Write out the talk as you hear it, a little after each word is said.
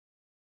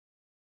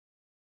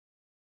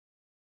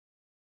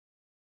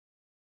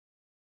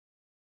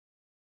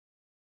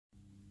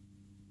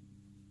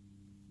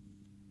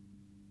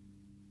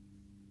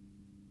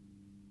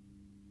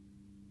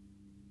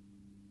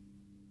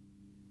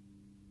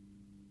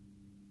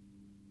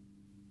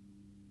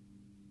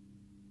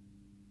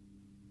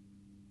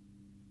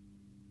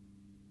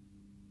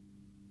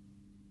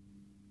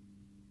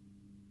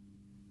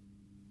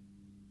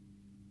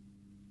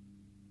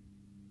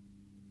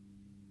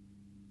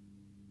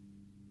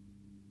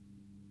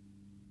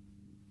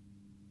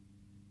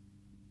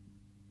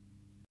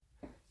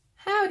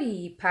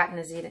Howdy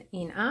partners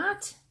in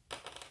art.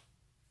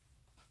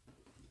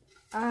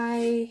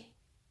 I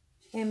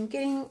am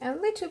getting a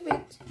little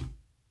bit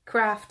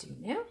crafty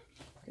now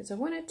because I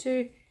wanted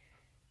to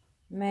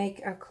make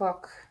a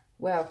clock.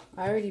 Well,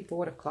 I already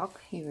bought a clock.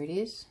 Here it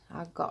is.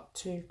 I got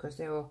two because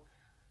they were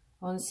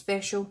on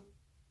special,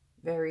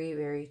 very,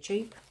 very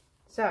cheap.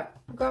 So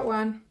I got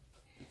one.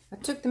 I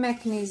took the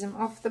mechanism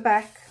off the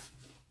back,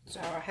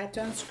 so I had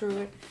to unscrew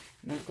it,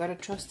 and I've got a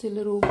trusty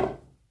little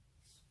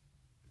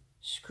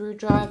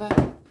screwdriver.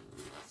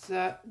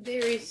 So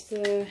there is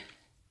this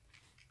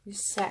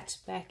sat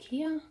back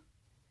here,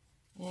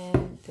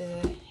 and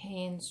the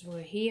hands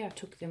were here. I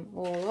took them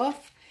all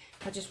off.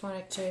 I just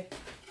wanted to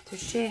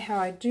share how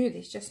I do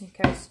this, just in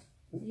case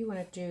you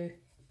want to do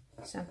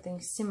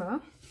something similar.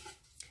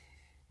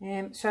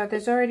 So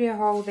there's already a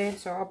hole there,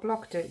 so I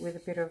blocked it with a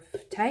bit of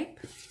tape,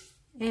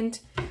 and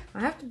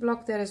I have to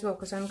block that as well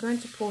because I'm going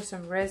to pour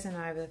some resin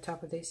over the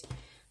top of this.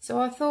 So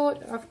I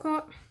thought, I've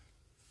got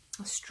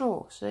a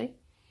straw, see,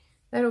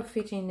 that'll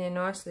fit in there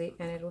nicely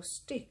and it'll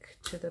stick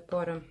to the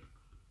bottom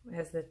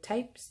as the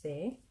tape's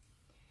there.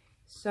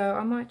 So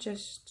I might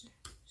just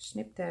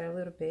snip that a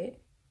little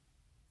bit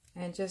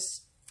and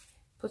just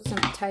put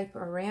some tape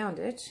around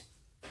it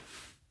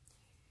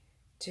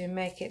to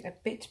make it a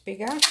bit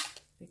bigger,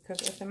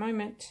 because at the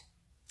moment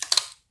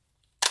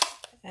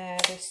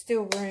there's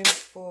still room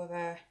for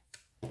the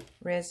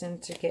resin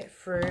to get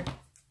through,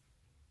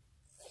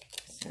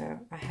 so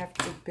I have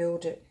to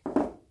build it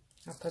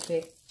up a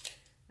bit.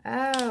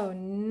 Oh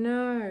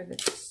no, the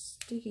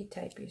sticky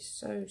tape is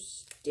so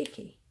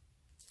sticky.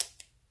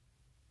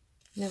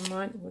 Never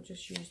mind, we'll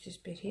just use this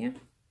bit here.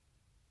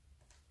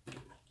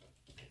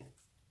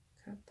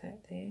 Cut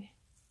that there.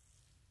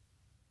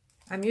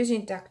 I'm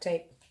using duct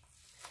tape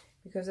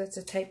because that's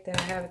a tape that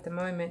I have at the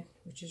moment,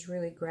 which is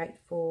really great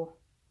for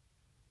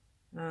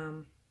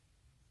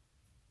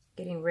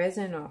getting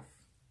resin off.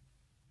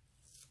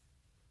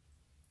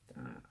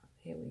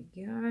 Here we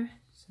go.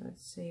 So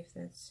let's see if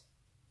that's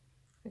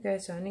okay.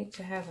 So I need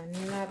to have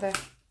another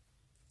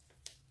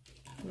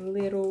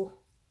little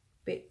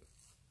bit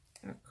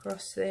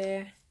across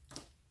there.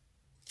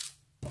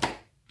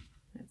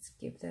 Let's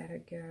give that a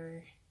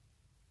go.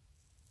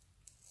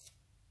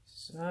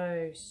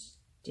 So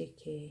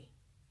sticky.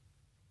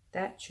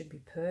 That should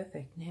be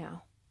perfect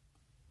now.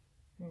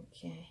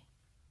 Okay.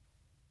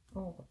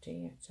 Oh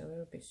dear, it's a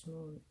little bit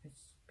small.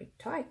 It's a bit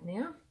tight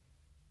now.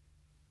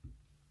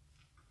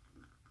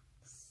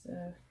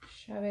 So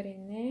shove it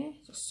in there.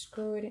 Just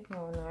screw it in.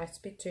 Oh no, it's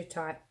a bit too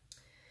tight.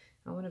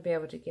 I want to be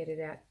able to get it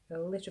out a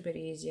little bit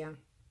easier.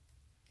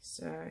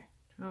 So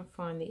try and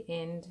find the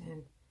end,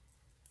 and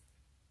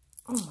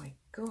oh my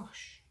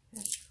gosh,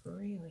 that's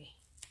really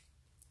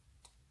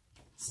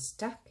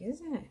stuck,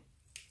 isn't it?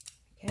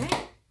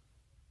 Okay.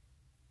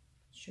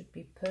 Should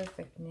be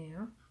perfect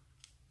now.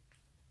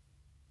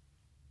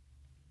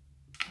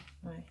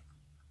 Right.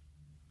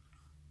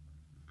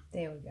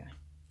 There we go.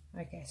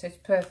 Okay, so it's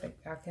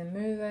perfect. I can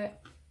move it.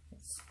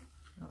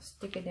 I'll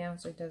stick it down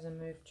so it doesn't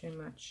move too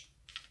much.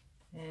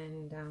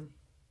 And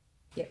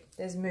yep,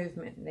 there's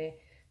movement there.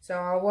 So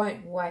I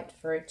won't wait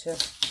for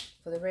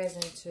the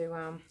resin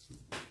to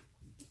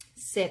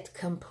set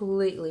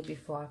completely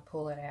before I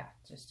pull it out,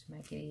 just to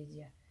make it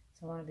easier.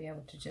 So I want to be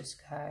able to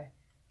just go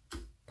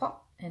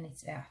pop and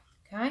it's out.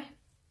 Okay,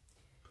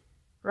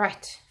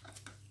 right.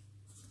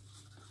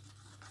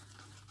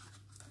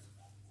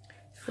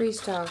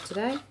 Freestyle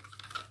today.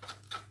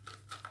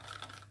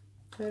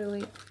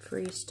 Totally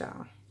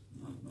freestyle.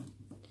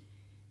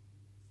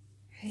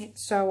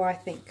 So I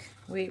think.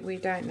 We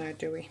don't know,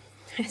 do we?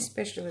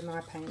 Especially with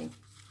my painting.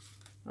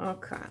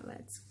 Okay,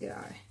 let's go.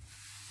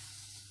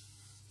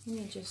 Let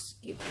me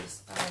just give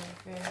this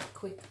a very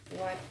quick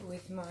wipe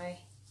with my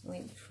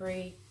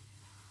lint-free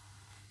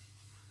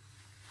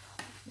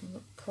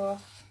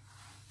cloth.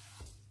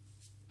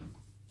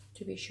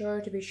 To be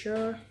sure.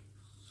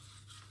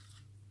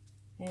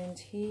 And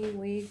here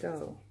we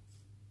go.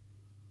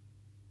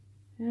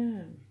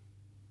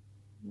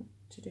 What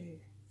to do?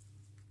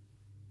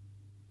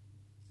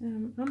 I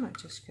might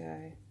just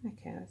go,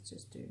 okay, let's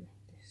just do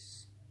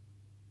this.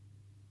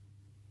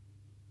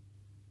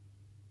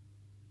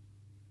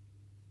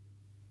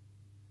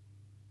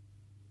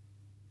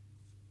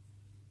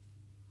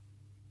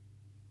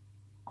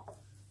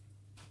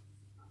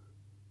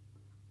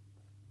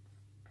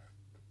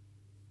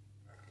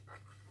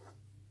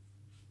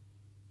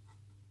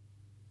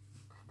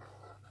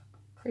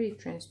 Pretty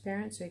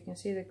transparent, so you can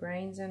see the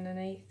grains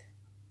underneath.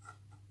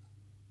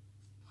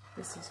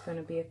 This is going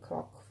to be a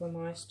clock for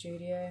my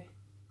studio,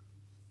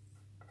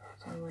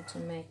 so I want to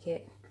make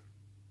it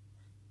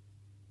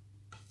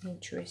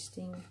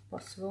interesting if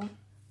possible.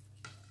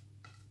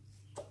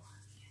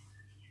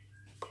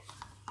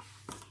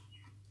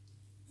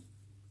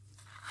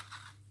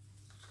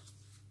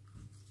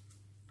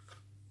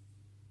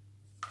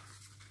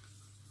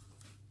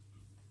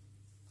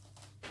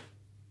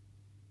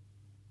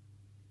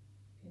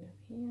 Bit up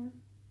here.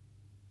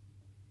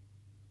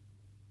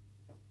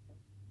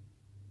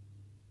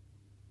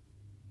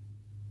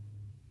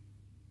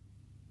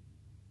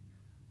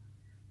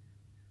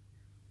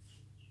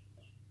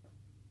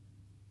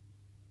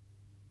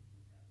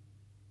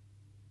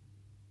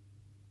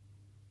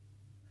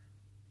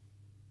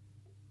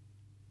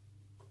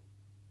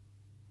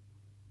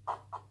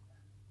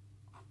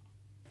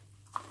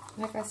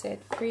 like I said,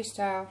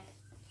 freestyle.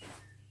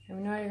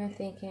 I'm not even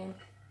thinking,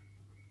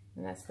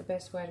 and that's the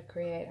best way to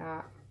create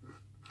art.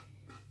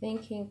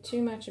 Thinking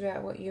too much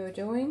about what you're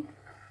doing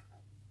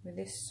with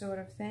this sort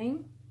of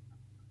thing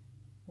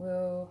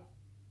will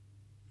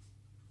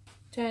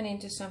turn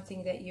into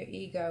something that your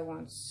ego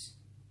wants,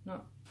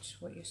 not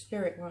what your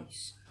spirit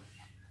wants.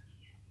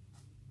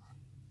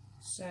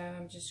 So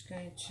I'm just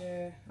going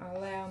to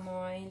allow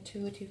my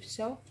intuitive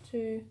self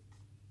to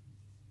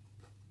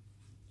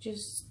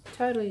just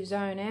totally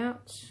zone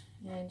out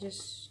and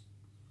just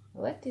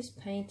let this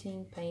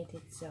painting paint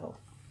itself.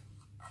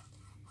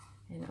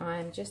 And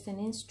I'm just an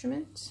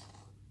instrument.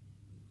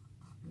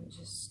 I'm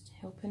just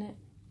helping it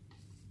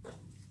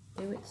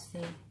do its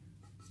thing.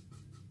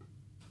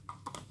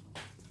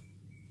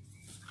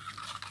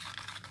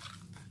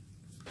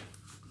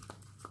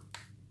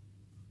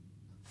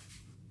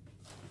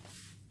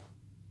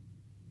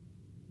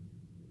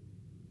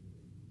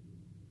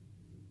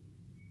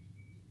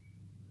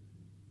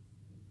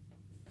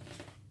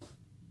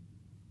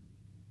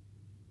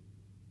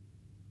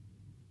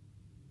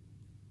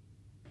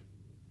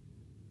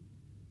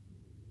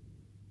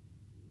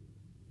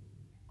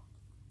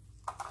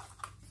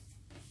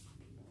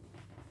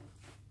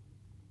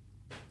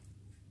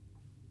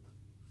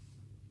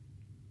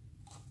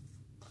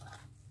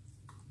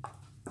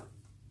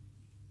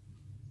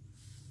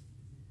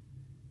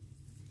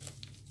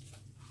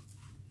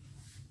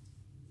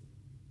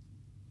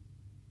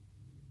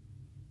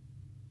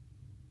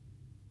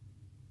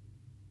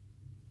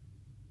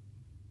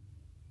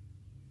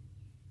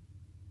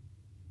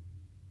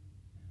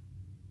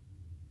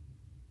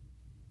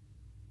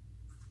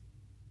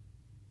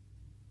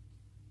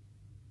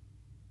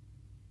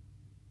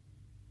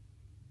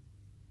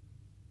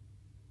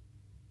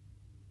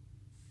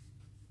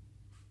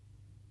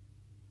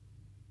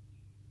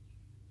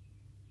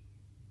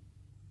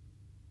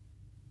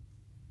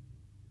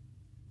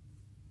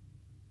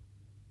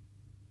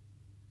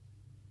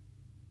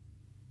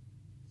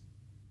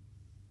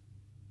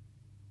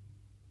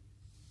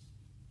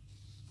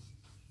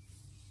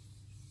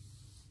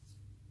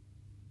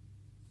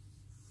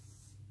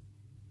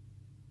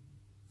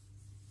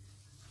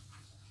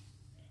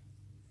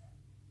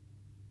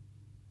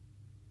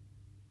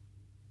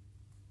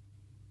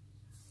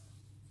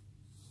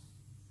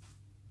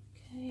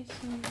 Okay, so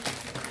I'm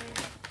just going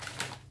to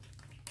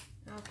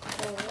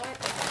alcohol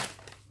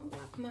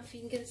wipe my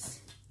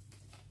fingers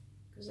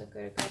because I've got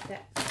to grab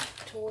that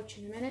torch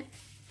in a minute.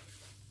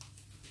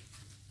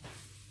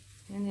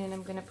 And then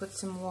I'm going to put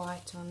some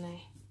white on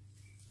there.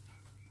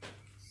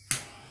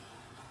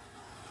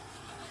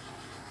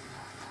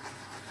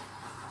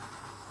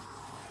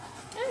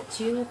 Aren't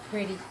you a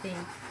pretty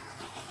thing?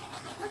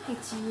 Look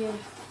at you.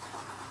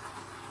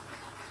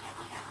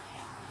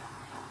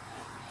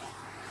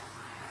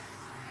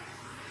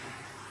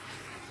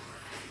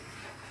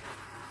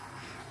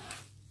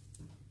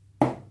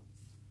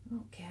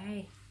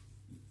 Okay,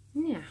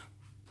 now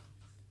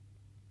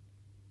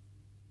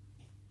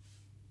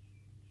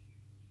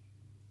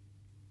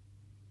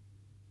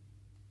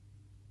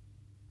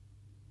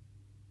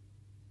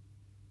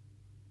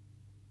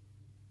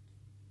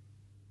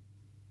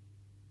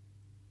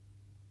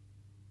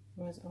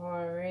it was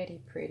already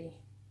pretty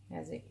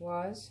as it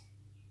was.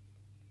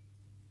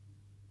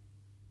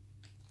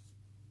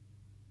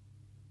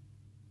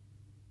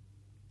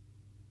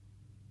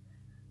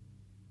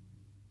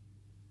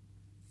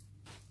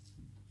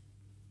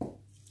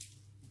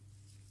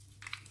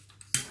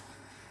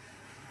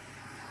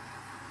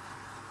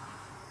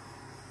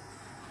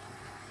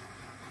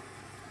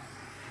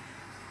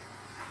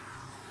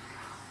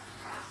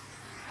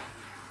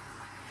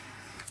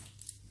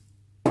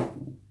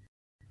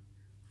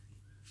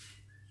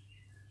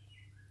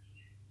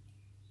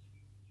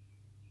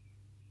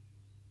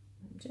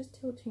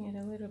 Just tilting it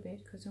a little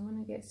bit because I want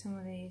to get some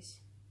of these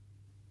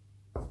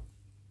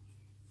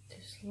to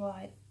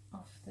slide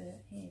off the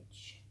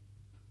edge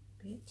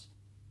a bit.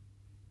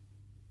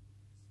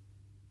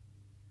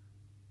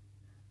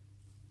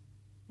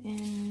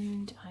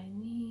 And I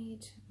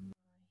need my...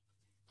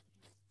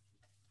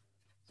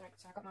 Sorry,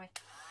 I got my...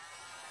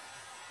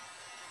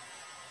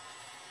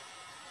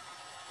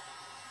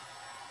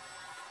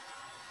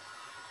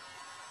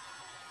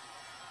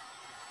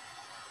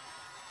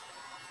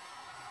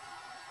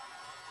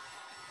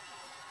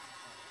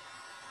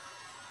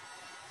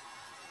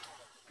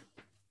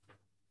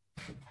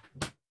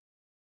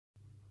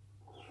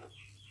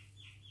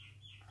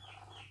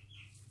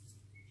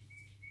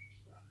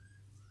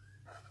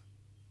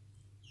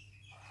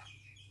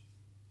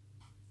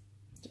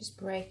 Just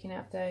breaking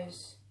up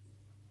those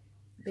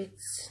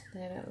bits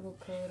that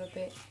look a little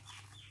bit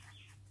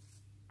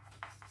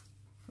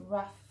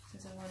rough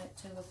because I want it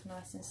to look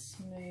nice and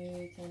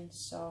smooth and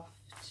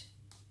soft.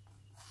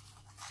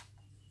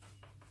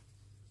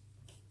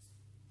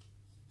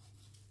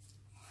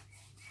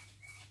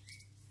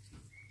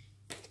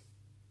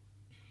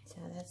 So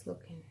that's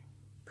looking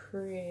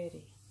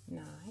pretty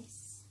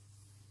nice.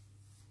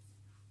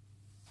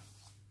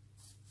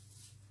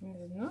 And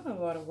there's not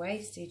a lot of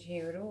wastage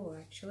here at all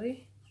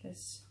actually.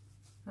 There's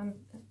I'm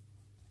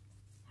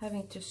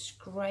having to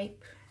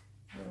scrape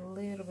a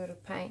little bit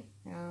of paint,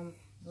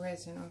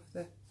 resin off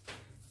the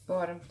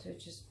bottom to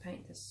just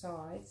paint the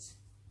sides.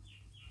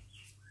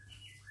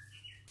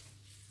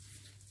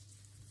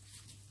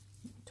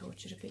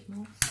 Torch it a bit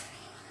more.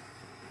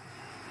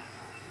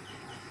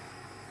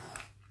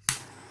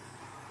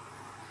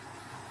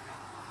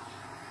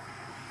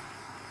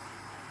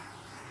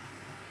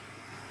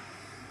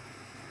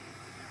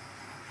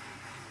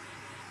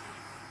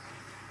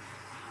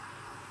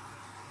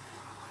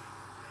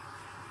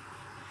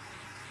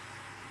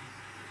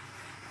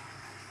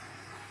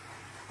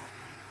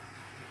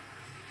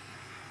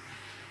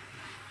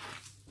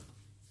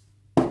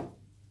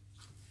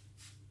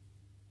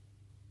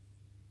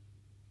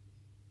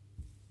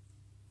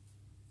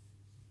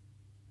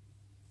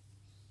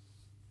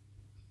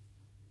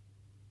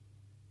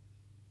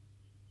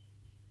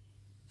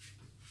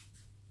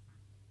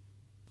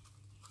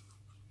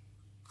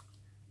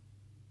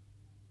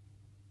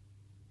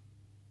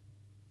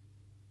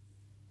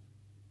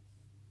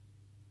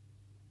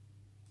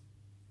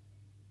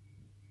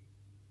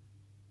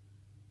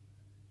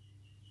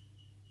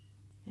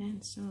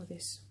 And some of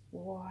this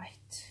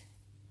white.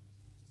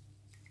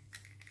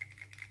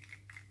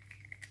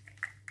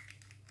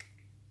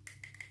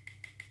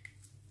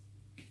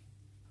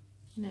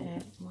 I'm going to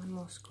add one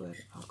more squirt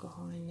of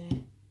alcohol in there.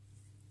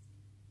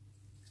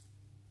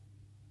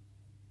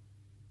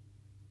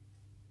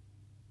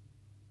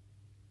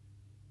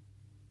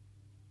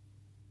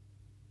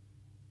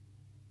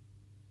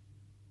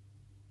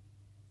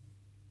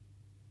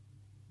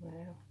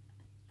 Wow,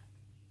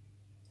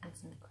 done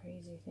some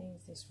crazy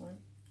things, this one.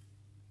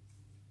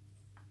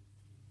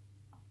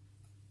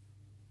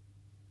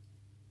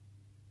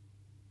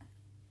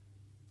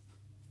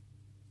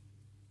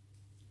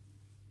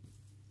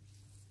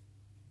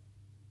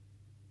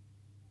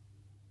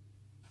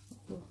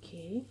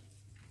 Okay.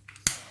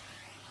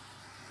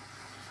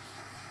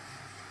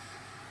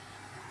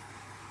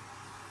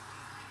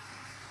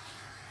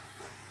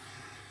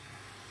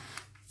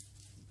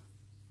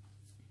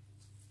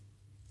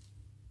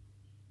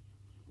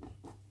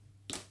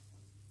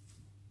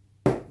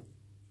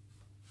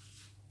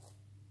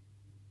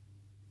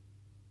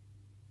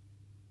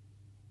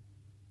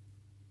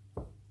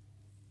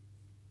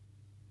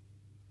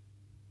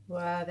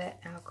 Wow,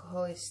 that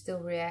alcohol is still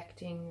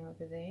reacting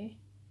over there.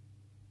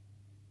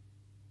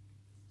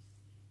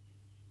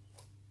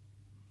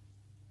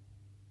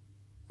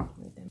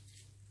 With them.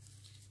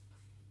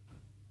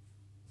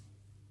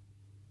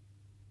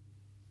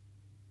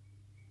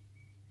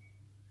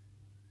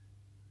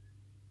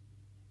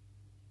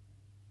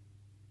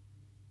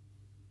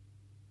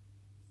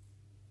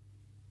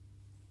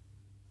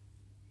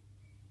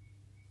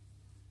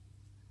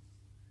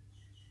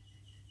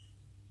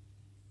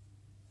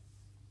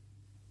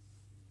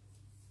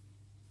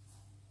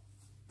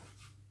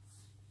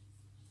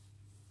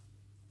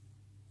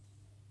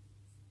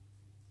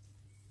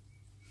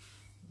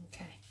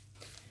 Okay.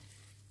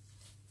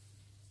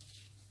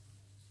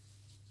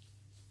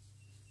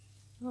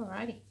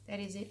 Alrighty, that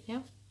is it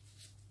now.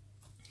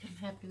 I'm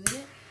happy with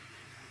it.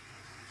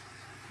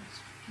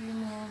 Just a few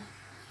more.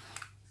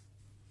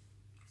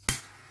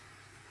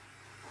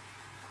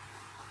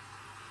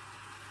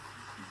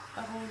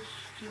 Bubbles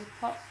to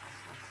pop.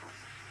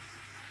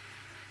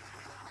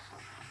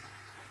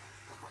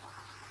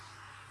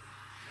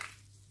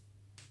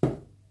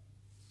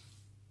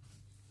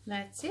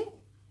 That's it.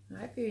 I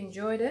hope you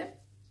enjoyed it.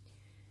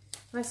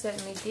 I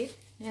certainly did,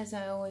 as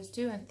I always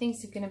do, and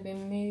things are going to be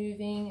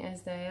moving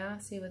as they are.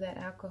 See, with that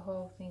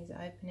alcohol, things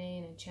are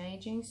opening and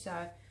changing.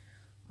 So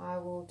I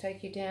will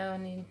take you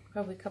down in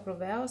probably a couple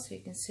of hours so you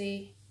can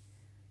see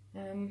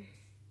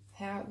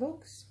how it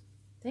looks.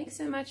 Thanks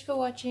so much for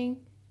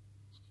watching.